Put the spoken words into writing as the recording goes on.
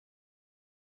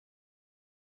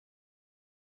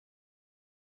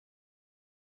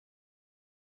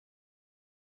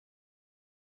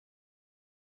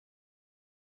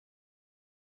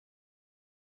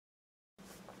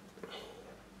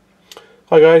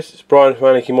Hi guys, it's Brian from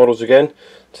Anarchy Models again.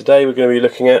 Today we're going to be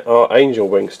looking at our angel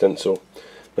wing stencil.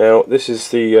 Now this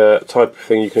is the type of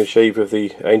thing you can achieve with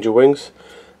the angel wings,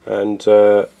 and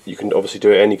you can obviously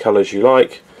do it any colours you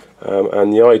like,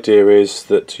 and the idea is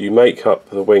that you make up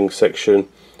the wing section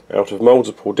out of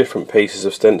multiple different pieces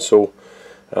of stencil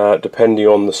depending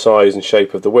on the size and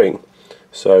shape of the wing.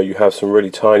 So you have some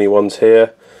really tiny ones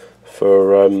here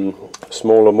for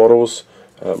smaller models,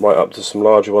 right up to some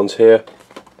larger ones here.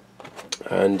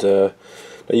 And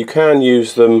you can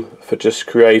use them for just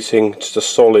creating just a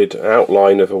solid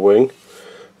outline of a wing,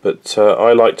 but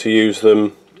I like to use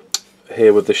them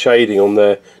here with the shading on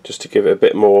there just to give it a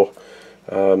bit more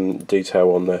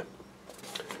detail on there.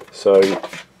 So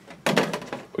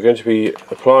we're going to be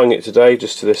applying it today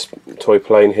just to this toy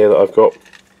plane here that I've got.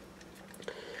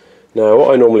 Now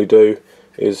what I normally do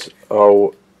is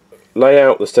I'll lay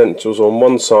out the stencils on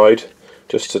one side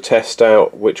just to test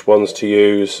out which ones to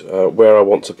use, where I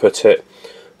want to put it.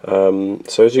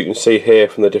 So as you can see here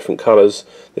from the different colours,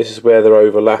 this is where they're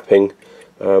overlapping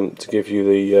to give you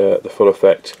the full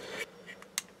effect.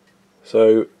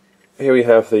 So here we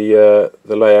have the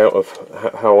layout of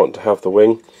how I want to have the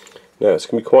wing. Now it's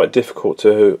going to be quite difficult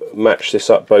to match this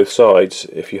up both sides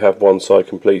if you have one side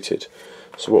completed.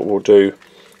 So what we'll do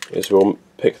is we'll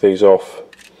pick these off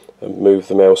and move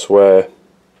them elsewhere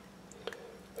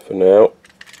for now.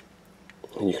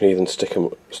 And you can even stick them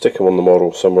on the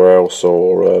model somewhere else,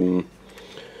 or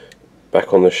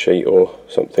back on the sheet or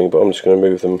something, but I'm just going to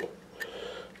move them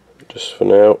just for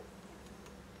now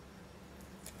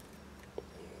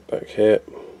back here.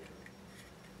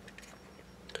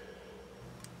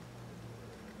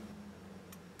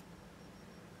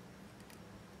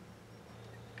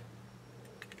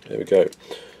 There we go.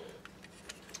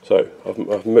 So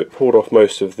I've pulled off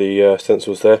most of the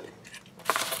stencils there.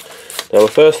 Now the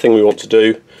first thing we want to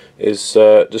do is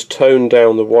just tone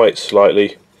down the white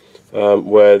slightly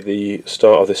where the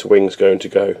start of this wing is going to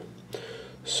go.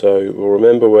 So we'll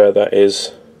remember where that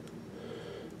is,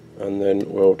 and then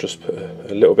we'll just put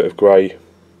a little bit of grey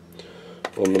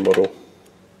on the model.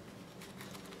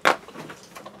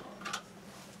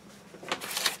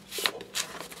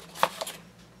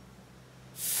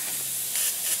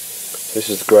 This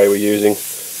is the grey we're using.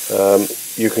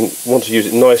 You can want to use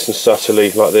it nice and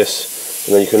subtly like this,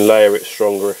 and then you can layer it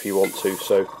stronger if you want to.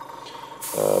 So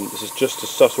this is just a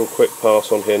subtle quick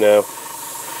pass on here now,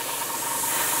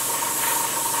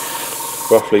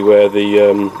 roughly where the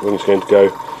wing's going to go.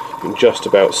 You can just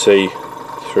about see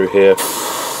through here.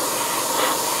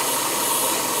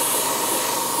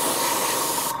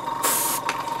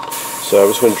 So I'm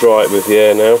just going to dry it with the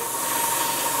air now.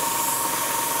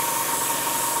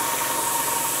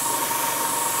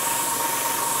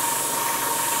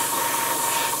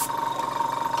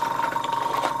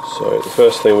 So the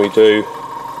first thing we do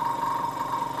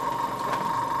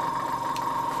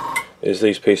is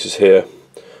these pieces here.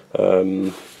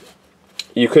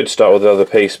 You could start with another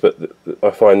piece, but I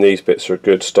find these bits are a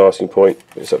good starting point.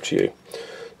 It's up to you.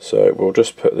 So we'll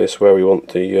just put this where we want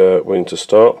the wing to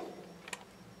start.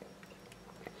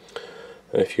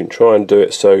 And if you can try and do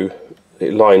it so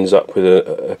it lines up with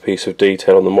a piece of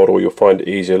detail on the model, you'll find it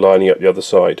easier lining up the other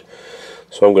side.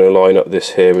 So I'm going to line up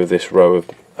this here with this row of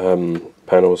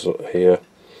panels here,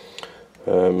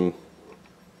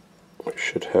 which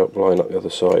should help line up the other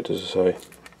side, as I say.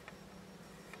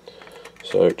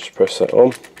 So just press that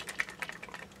on.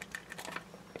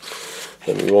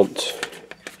 Then we want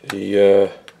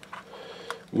the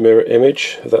mirror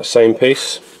image of that same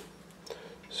piece,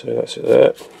 so that's it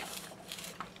there.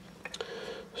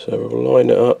 So we'll line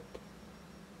it up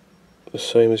the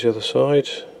same as the other side.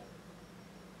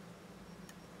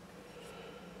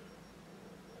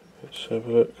 Let's have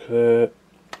a look there.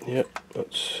 Yep,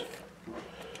 that's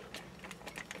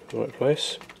the right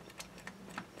place.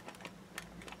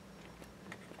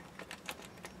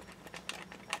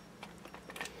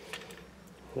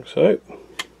 Like so.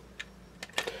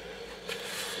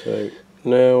 So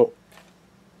now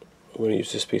I'm going to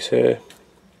use this piece here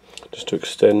just to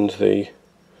extend the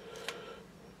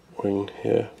wing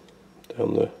here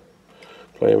down the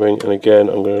plane ring, and again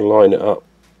I'm going to line it up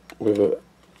with an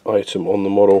item on the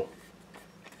model.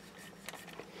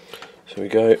 So we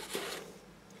go.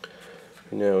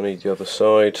 We now need the other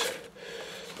side.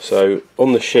 So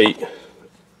on the sheet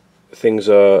things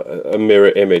are a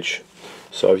mirror image.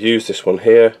 So I've used this one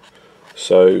here,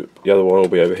 so the other one will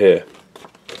be over here.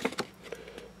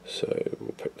 So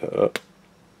we'll pick that up.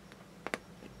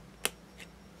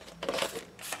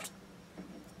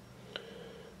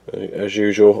 As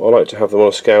usual, I like to have them on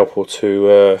a scalpel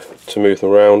to move them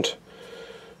around.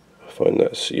 I find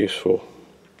that's useful.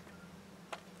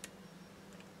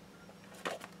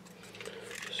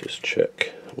 just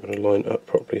check. I'm going to line it up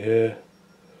properly here.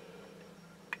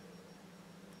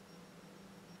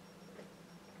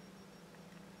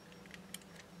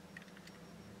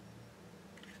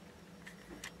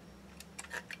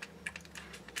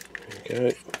 There we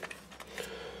go.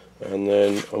 And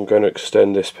then I'm going to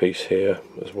extend this piece here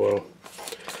as well.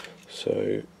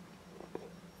 So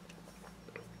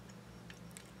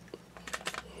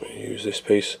use this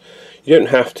piece. You don't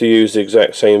have to use the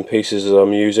exact same pieces as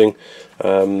I'm using.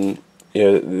 You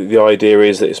know, the idea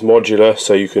is that it's modular,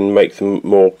 so you can make them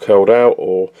more curled out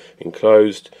or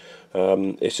enclosed.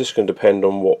 It's just going to depend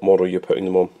on what model you're putting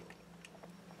them on.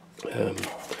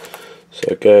 So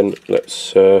again,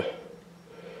 let's line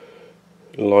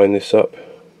this up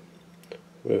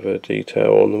with a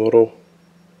detail on the model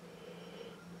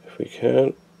if we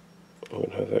can. I'm going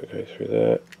to have that go through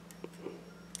there.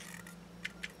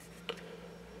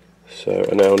 So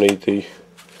I now need the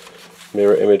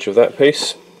mirror image of that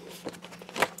piece.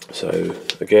 So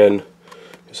again,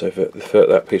 so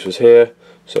that piece was here,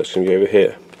 so it's going to be over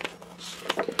here.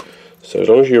 So as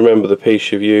long as you remember the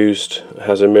piece you've used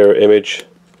has a mirror image,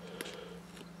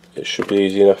 it should be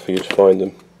easy enough for you to find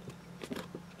them.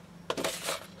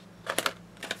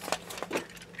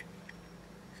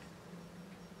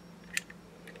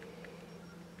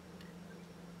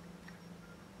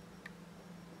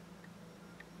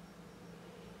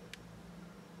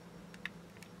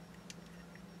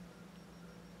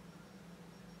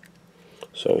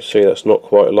 So see, that's not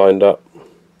quite lined up,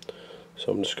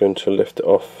 so I'm just going to lift it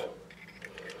off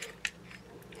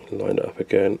and line it up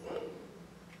again.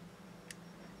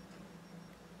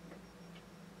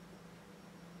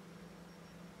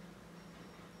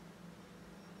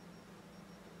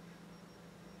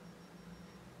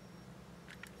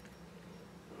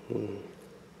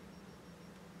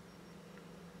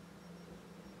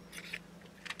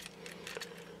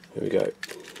 There we go.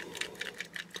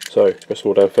 So press them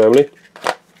all down firmly.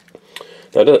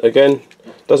 Now again,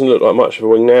 doesn't look like much of a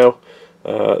wing now.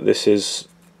 This is,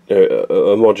 you know,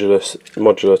 a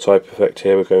modular type effect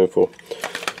here we're going for.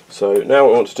 So now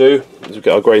what we want to do is we've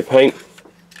got our grey paint.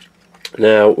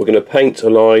 Now we're going to paint a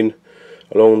line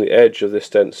along the edge of this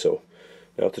stencil.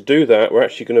 Now to do that, we're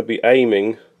actually going to be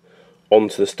aiming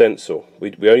onto the stencil.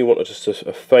 We only want just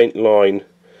a faint line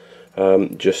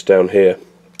just down here.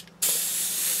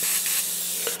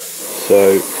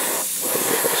 So you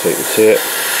can see it.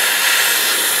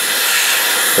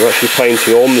 I'm actually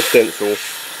painting on the stencil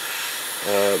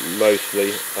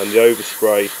mostly, and the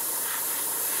overspray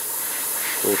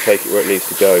will take it where it needs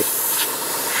to go.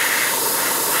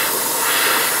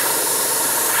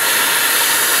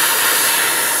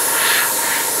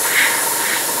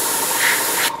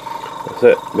 That's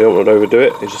it. We don't want to overdo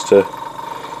it. It's just a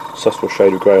subtle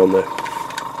shade of grey on there.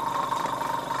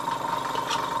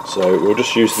 So we'll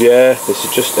just use the air. This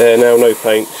is just air now, no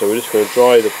paint. So we're just going to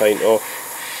dry the paint off.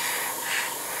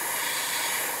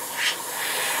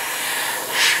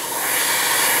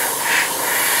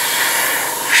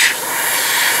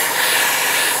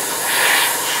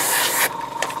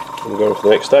 And go on to the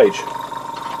next stage.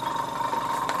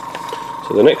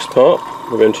 So the next part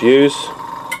we're going to use,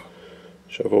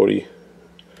 which I've already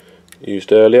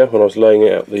used earlier when I was laying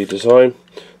out the design,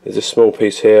 there's this small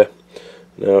piece here.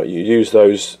 Now you use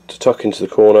those to tuck into the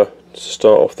corner to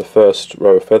start off the first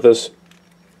row of feathers,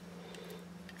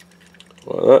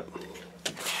 like that.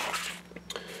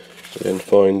 Then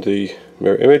find the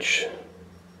mirror image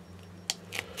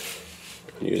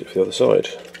and use it for the other side.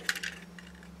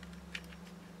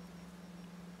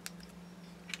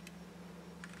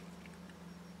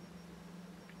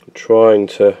 Trying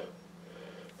to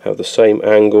have the same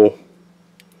angle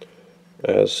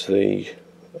as the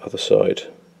other side.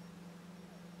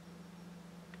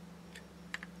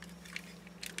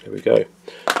 There we go.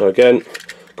 Now again,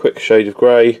 quick shade of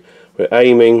grey. We're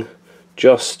aiming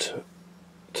just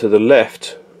to the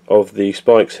left of the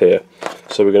spikes here.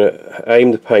 So we're going to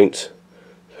aim the paint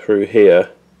through here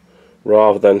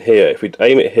rather than here. If we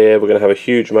aim it here, we're going to have a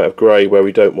huge amount of grey where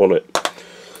we don't want it.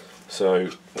 So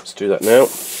let's do that now.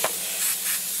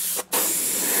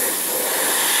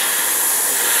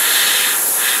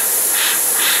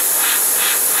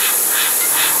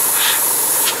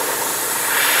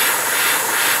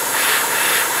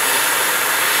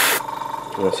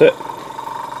 And that's it.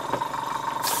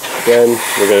 Again,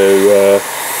 we're going to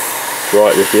dry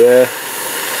it with the air.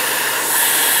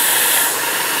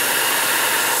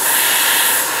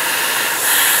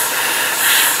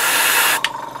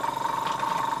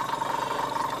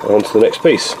 And on to the next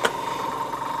piece.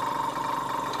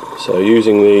 So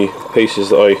using the pieces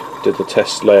that I did the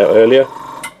test layout earlier,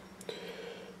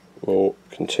 we'll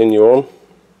continue on.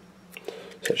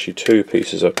 So actually two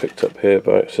pieces I picked up here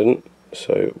by accident,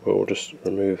 so we'll just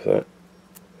remove that.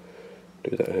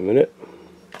 Do that in a minute.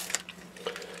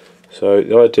 So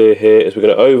the idea here is we're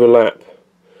going to overlap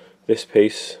this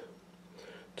piece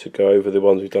to go over the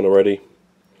ones we've done already.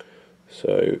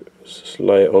 So let's just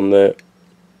lay it on there.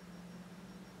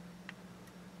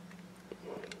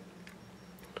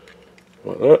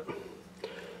 Like that.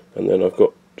 And then I've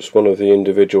got just one of the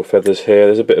individual feathers here.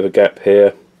 There's a bit of a gap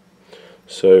here,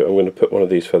 so I'm going to put one of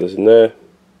these feathers in there,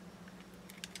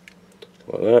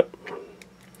 like that,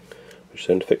 which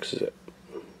then fixes it.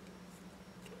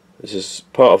 This is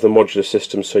part of the modular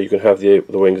system, so you can have the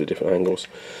wings at different angles.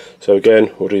 So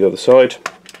again, we'll do the other side.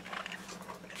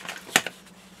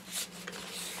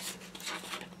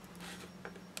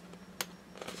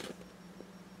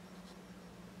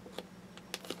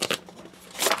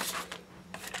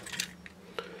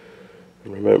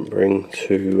 And remembering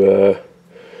to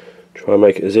try and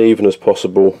make it as even as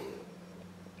possible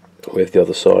with the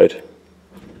other side.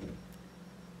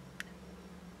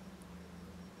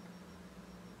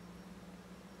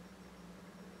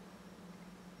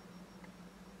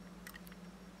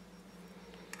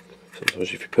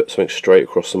 Sometimes if you put something straight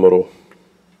across the model,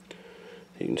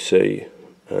 you can see,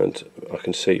 and I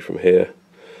can see from here,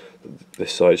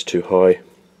 this side's too high,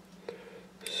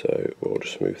 so we'll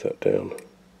just move that down.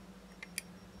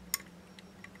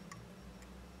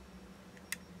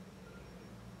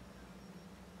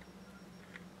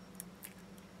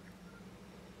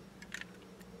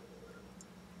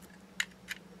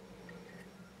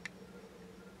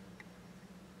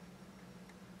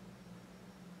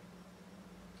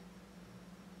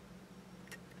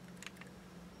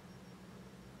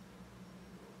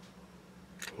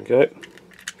 Okay,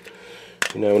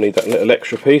 now we need that little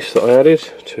extra piece that I added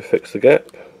to fix the gap,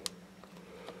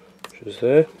 which is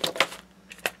there.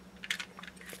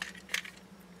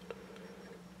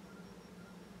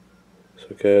 So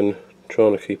again,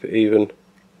 trying to keep it even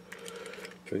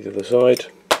with the other side.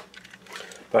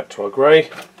 Back to our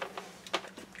grey.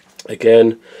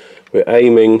 Again, we're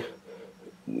aiming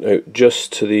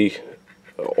just to the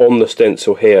on the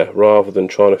stencil here, rather than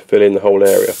trying to fill in the whole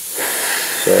area.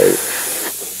 So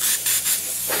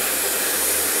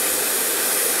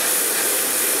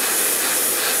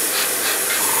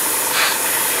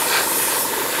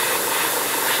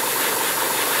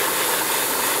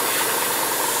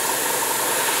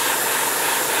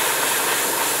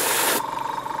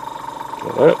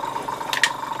like that.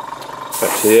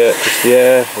 Back to the air, just the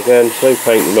air, again, no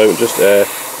paint at the moment, just air.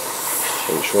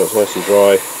 Make sure it's nice and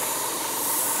dry.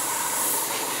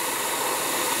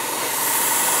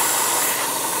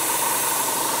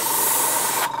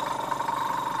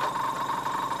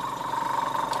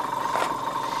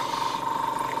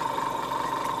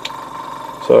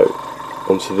 So,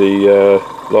 onto the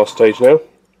last stage now.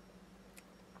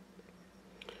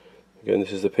 Again,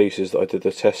 this is the pieces that I did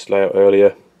the test layout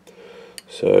earlier.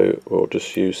 So we'll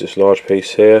just use this large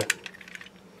piece here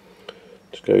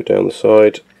to go down the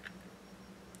side,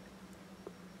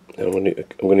 and I'm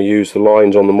going to use the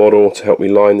lines on the model to help me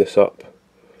line this up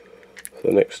for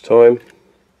the next time.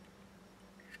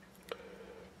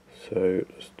 So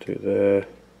let's do there.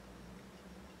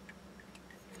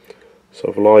 So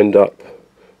I've lined up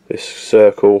this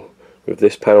circle with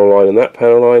this panel line and that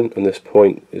panel line, and this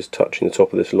point is touching the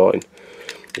top of this line.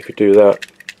 If you do that,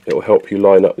 it will help you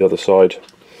line up the other side.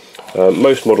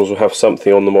 Most models will have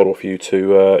something on the model for you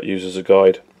to use as a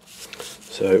guide.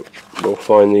 So we'll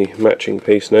find the matching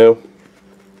piece now,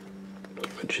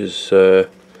 which is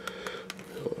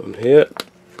on here.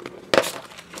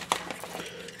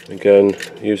 Again,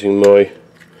 using my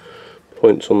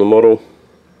points on the model,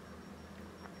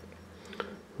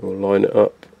 we'll line it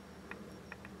up.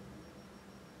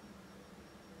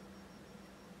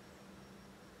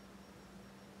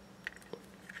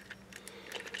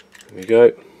 There we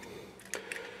go.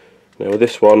 Now with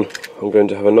this one, I'm going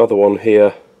to have another one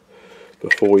here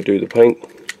before we do the paint.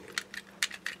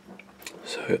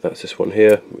 So that's this one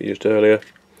here we used earlier.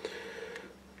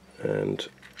 And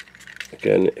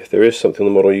again, if there is something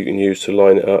on the model you can use to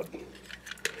line it up,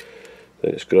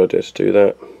 then it's a good idea to do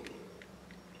that.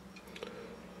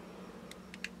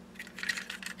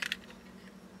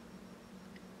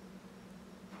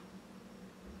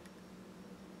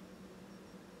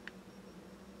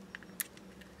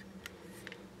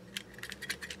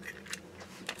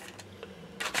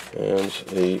 And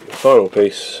the final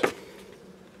piece,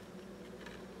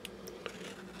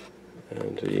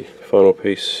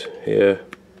 here.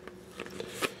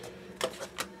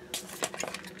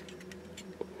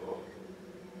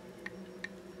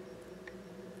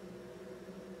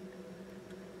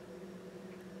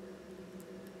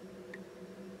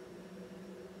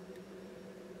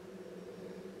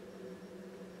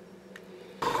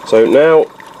 So now,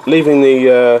 leaving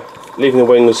the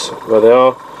wings where they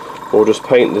are, we'll just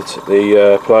paint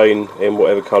the plane in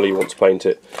whatever colour you want to paint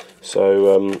it.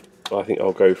 So I think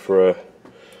I'll go for a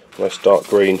nice dark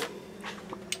green.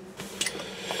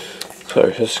 So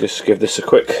let's just give this a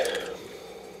quick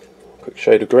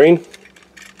shade of green.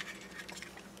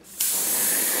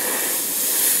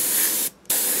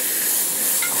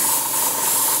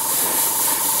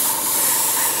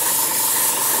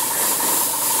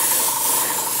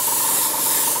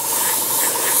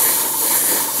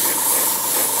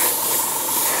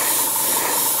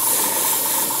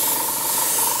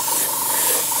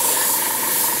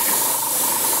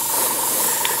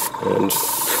 And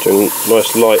doing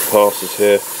nice light passes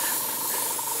here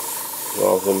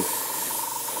rather than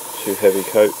too heavy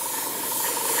coat.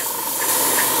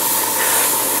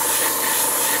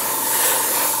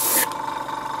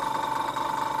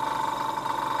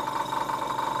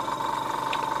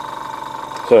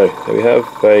 So there we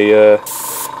have a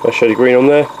nice shade of green on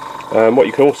there. What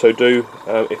you can also do,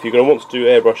 if you're going to want to do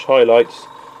airbrush highlights,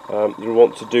 you'll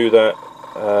want to do that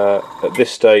at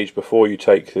this stage before you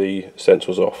take the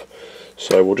stencils off.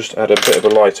 So we'll just add a bit of a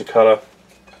lighter colour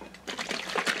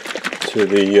to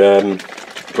the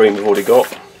green we've already got.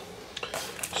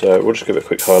 So we'll just give it a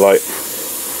quick highlight,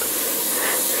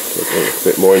 make it a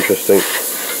bit more interesting.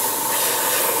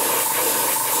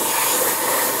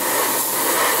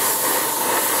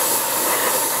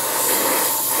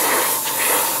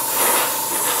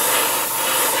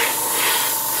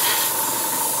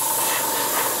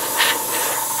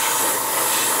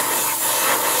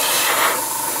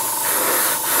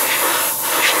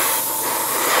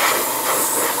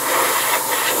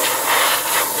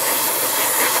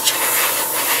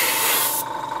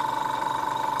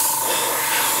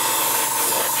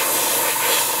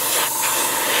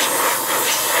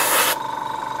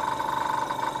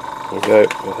 There we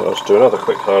go. I'll just do another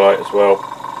quick highlight as well.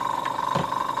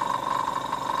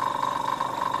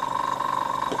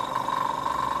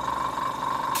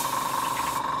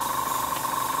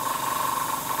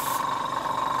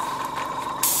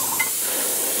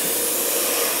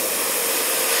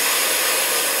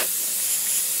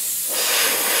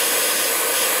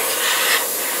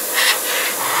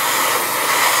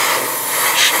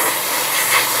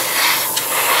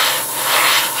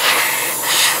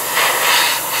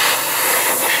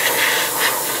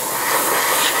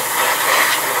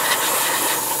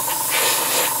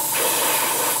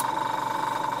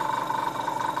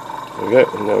 There we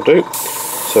go, and that'll do.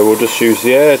 So we'll just use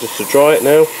the air just to dry it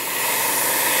now.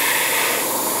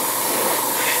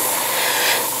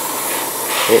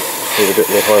 Oh, need a bit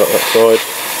more highlight that side.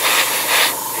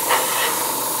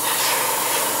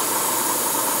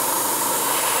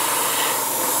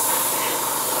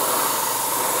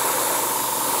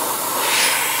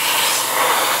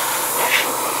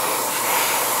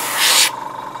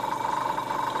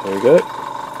 There we go.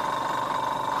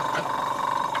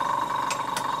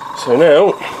 So now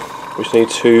we just need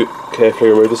to carefully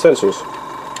remove the stencils.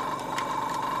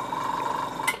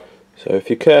 So if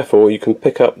you're careful, you can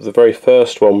pick up the very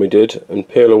first one we did and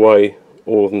peel away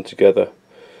all of them together,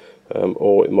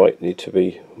 or it might need to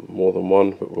be more than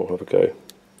one, but we'll have a go.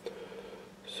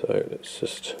 So let's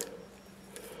just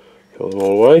peel them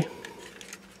all away.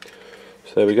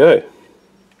 So there we go.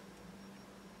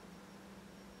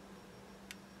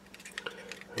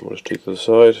 And we'll just do to the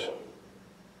side.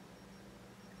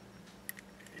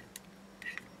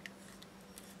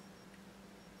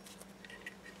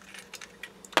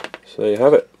 So there you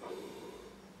have it.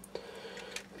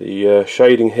 The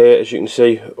shading here, as you can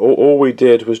see, all we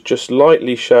did was just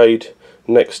lightly shade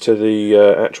next to the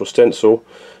actual stencil,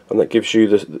 and that gives you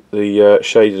the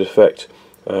shaded effect.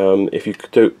 If you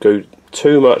go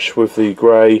too much with the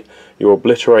grey, you'll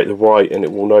obliterate the white and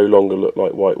it will no longer look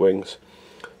like white wings.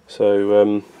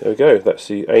 So there we go, that's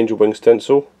the angel wing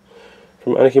stencil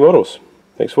from Anarchy Models.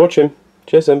 Thanks for watching.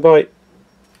 Cheers then, bye.